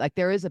remember that.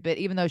 There is a bit,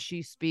 even though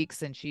she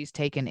speaks and she's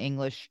taken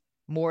English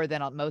more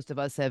than most of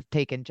us have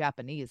taken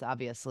Japanese,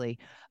 obviously,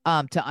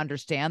 to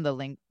understand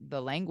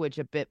the language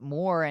a bit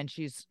more. And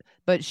she's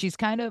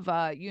kind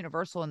of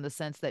universal in the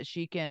sense that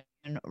she can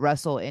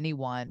wrestle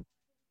anyone.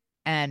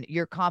 And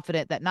you're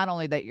confident that not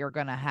only that you're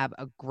going to have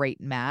a great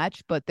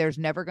match, but there's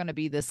never going to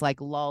be this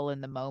lull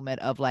in the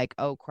moment of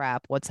oh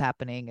crap, what's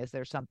happening? Is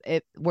there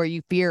something where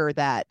you fear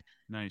that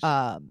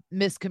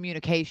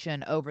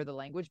miscommunication over the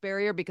language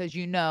barrier? Because,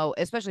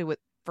 especially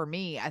for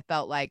me, I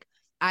felt like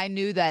I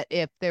knew that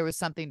if there was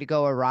something to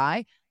go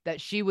awry,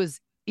 that she was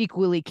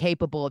equally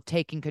capable of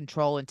taking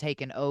control and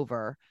taking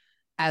over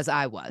as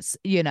I was,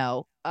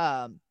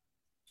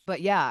 But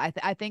yeah,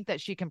 I think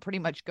that she can pretty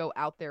much go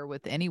out there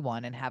with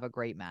anyone and have a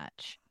great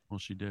match. Well,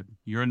 she did.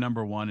 You're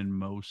number one in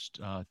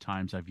most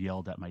times I've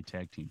yelled at my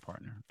tag team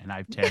partner, and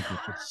I've tagged with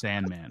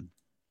Sandman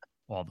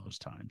all those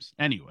times.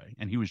 Anyway,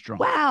 and he was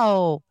drunk.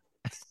 Wow.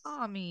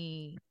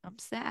 Tommy, I'm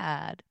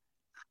sad.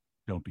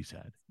 Don't be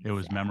sad. It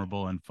was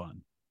memorable and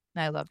fun.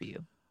 I love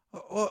you.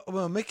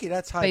 Well, Mickie,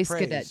 that's high praise. Space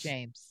Cadet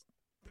James.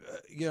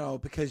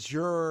 Because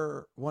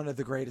you're one of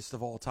the greatest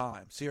of all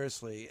time,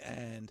 seriously,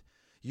 and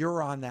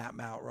you're on that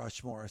Mount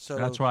Rushmore. So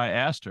that's why I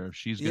asked her if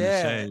she's going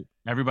to say.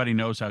 Everybody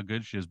knows how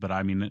good she is, but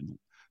I mean,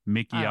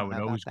 Mickie, I would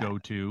always go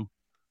to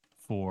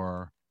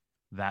for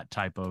that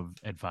type of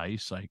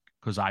advice,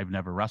 because I've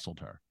never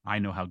wrestled her. I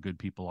know how good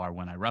people are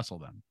when I wrestle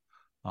them,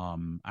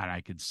 and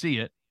I could see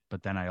it.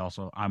 But then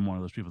I'm one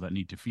of those people that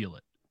need to feel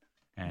it.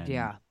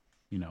 And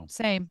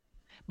same.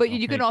 But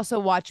you can also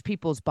watch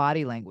people's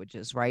body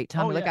languages, right,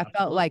 Tommy? I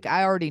felt like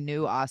I already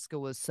knew Asuka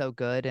was so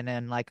good and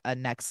in a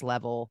next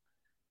level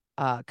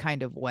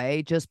kind of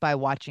way just by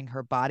watching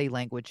her body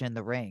language in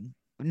the ring.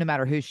 No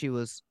matter who she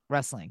was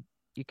wrestling,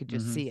 you could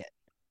just see it.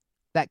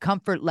 That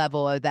comfort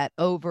level or that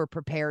over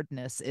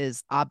preparedness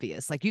is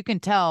obvious. You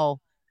can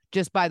tell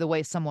just by the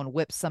way someone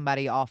whips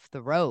somebody off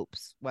the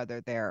ropes,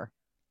 whether they're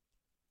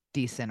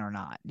decent or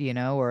not,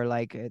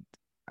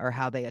 or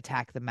how they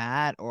attack the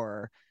mat,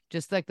 or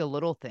just the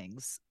little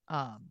things.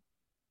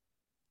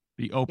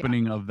 The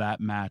opening of that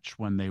match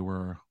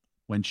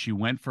when she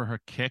went for her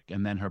kick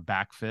and then her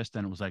back fist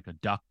and it was like a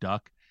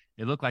duck.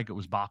 It looked like it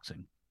was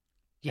boxing.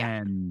 Yeah.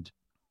 And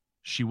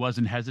she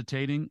wasn't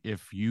hesitating.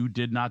 If you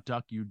did not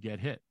duck, you'd get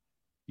hit.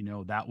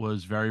 That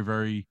was very,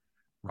 very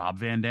Rob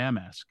Van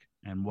Dam-esque,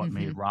 and what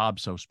made Rob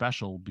so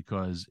special,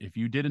 because if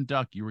you didn't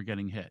duck, you were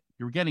getting hit.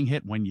 You were getting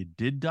hit when you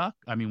did duck.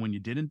 I mean, when you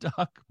didn't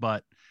duck,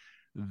 but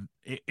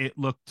it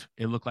looked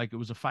like it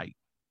was a fight,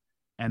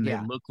 and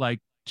it looked like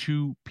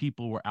two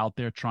people were out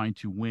there trying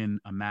to win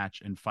a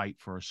match and fight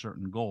for a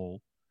certain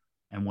goal,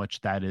 and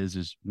which that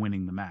is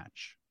winning the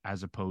match,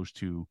 as opposed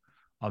to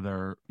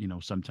other,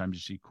 sometimes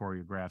you see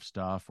choreographed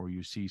stuff, or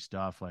you see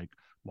stuff like,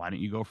 why don't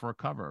you go for a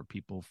cover?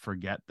 People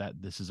forget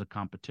that this is a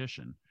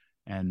competition.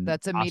 And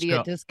that's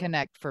immediate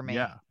disconnect for me.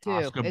 Yeah. too.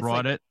 Asuka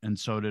brought it, and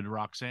so did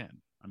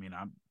Roxanne. I mean,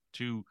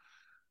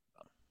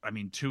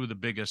 two of the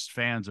biggest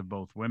fans of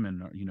both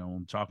women,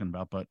 I'm talking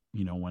about, but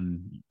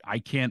when I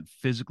can't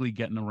physically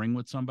get in a ring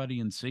with somebody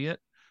and see it,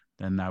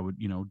 then I would,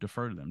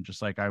 defer to them.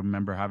 Just like I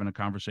remember having a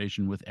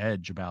conversation with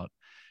Edge about,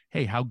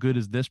 hey, how good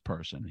is this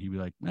person? He'd be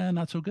like,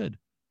 not so good.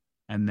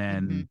 And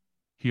then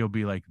he'll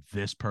be like,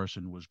 this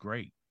person was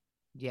great.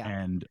 Yeah.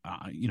 And,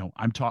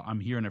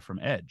 I'm hearing it from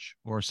Edge,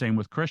 or same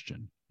with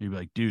Christian. He'd be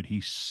like, dude,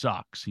 he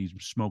sucks. He's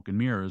smoke and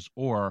mirrors.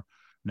 Or,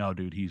 no,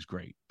 dude, he's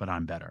great, but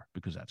I'm better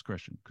because that's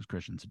Christian, because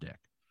Christian's a dick.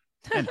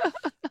 And,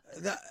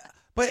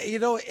 but,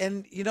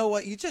 and you know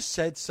what? You just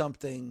said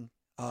something,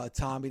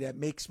 Tommy, that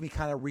makes me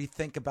kind of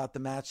rethink about the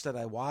match that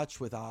I watched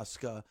with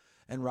Asuka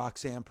and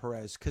Roxanne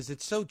Perez, because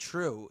it's so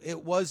true.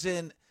 It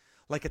wasn't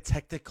like a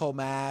technical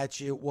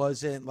match. It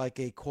wasn't like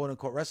a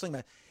quote-unquote wrestling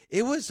match.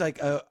 It was like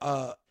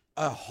a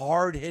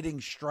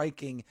hard-hitting,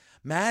 striking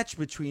match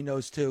between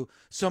those two.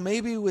 So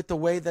maybe with the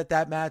way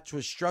that match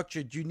was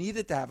structured, you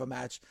needed to have a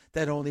match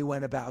that only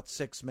went about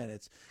 6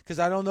 minutes, because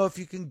I don't know if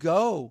you can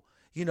go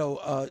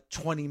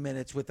 20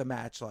 minutes with a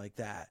match like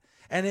that.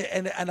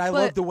 And I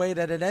love the way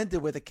that it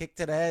ended with a kick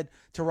to the head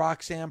to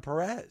Roxanne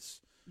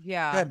Perez.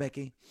 Yeah. Go ahead,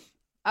 Mickey.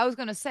 I was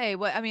going to say,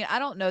 I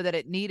don't know that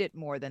it needed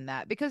more than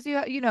that, because,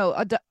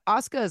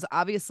 Asuka is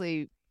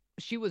obviously,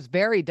 she was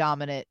very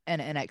dominant in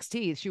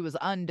NXT. She was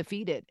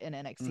undefeated in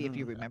NXT, if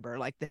you remember,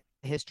 like the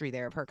history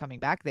there of her coming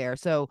back there.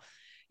 So,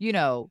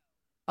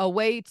 a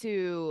way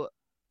to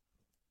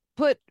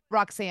put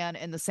Roxanne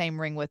in the same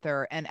ring with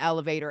her and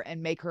elevate her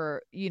and make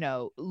her,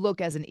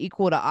 look as an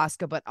equal to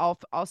Asuka, but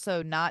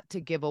also not to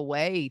give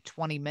away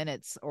 20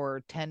 minutes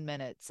or 10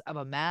 minutes of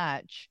a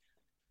match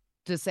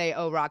to say,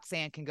 oh,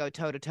 Roxanne can go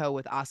toe to toe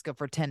with Asuka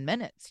for 10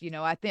 minutes.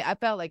 I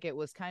felt like it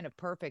was kind of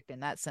perfect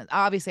in that sense.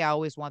 Obviously, I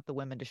always want the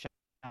women to shine,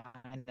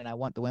 and I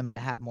want the women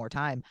to have more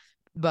time.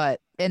 But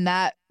in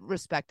that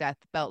respect, I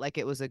felt like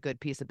it was a good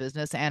piece of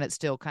business, and it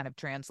still kind of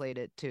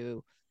translated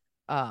to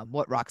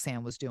what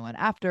Roxanne was doing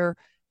after,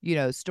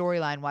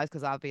 storyline wise,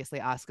 because obviously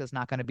Asuka's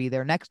not going to be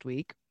there next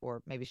week,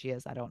 or maybe she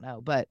is, I don't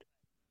know. But,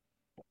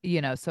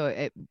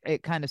 so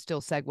it kind of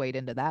still segued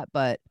into that.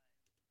 But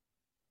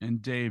and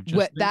Dave,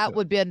 that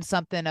would have been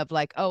something of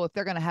like, oh, if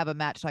they're going to have a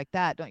match like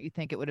that, don't you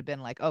think it would have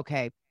been like,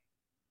 okay,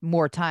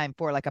 more time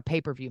for like a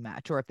pay-per-view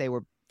match, or if they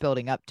were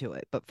building up to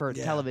it? But for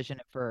television,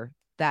 for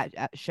that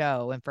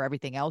show and for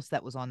everything else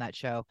that was on that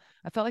show,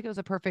 I felt like it was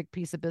a perfect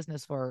piece of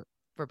business for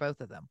both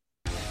of them.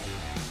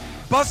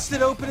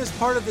 Busted Open is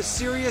part of the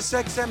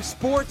SiriusXM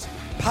Sports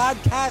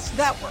Podcast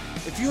Network.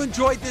 If you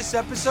enjoyed this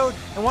episode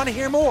and want to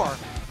hear more,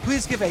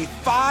 please give a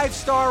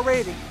 5-star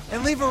rating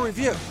and leave a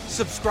review.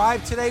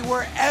 Subscribe today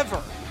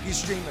wherever you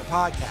stream your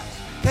podcast.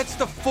 Catch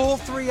the full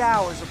 3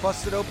 hours of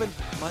Busted Open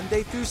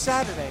Monday through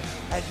Saturday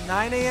at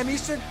 9 a.m.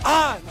 Eastern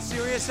on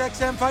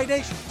SiriusXM Fight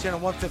Nation, channel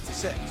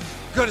 156.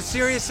 Go to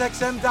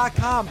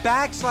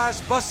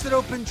SiriusXM.com/Busted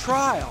Open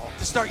Trial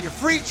to start your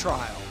free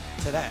trial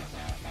today.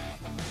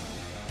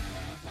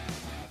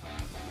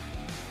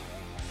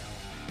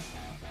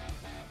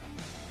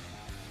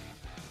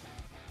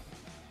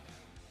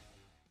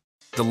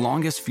 The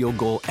longest field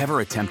goal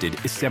ever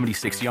attempted is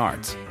 76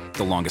 yards.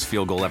 The longest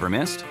field goal ever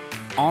missed?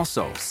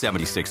 Also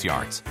 76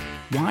 yards.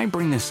 Why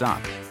bring this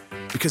up?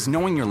 Because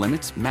knowing your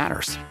limits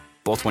matters,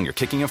 both when you're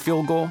kicking a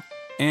field goal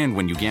and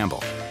when you gamble.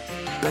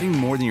 Betting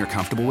more than you're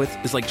comfortable with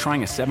is like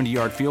trying a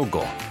 70-yard field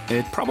goal.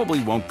 It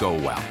probably won't go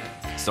well.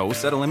 So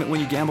set a limit when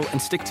you gamble and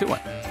stick to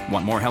it.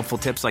 Want more helpful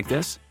tips like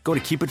this? Go to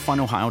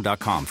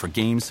keepitfunohio.com for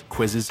games,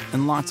 quizzes,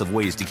 and lots of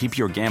ways to keep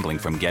your gambling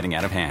from getting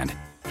out of hand.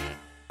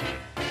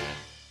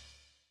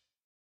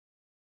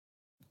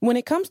 When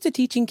it comes to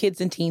teaching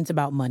kids and teens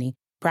about money,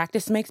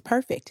 practice makes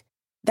perfect.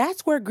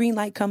 That's where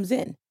Greenlight comes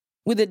in.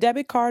 With a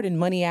debit card and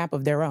money app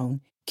of their own,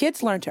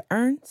 kids learn to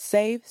earn,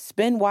 save,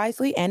 spend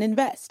wisely, and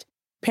invest.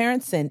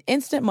 Parents send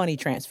instant money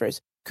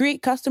transfers,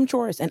 create custom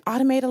chores, and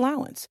automate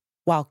allowance,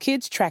 while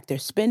kids track their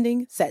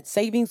spending, set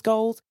savings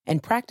goals,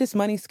 and practice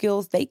money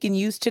skills they can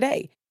use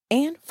today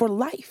and for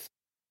life.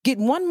 Get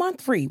 1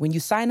 month free when you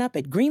sign up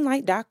at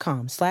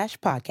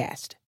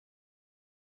greenlight.com/podcast.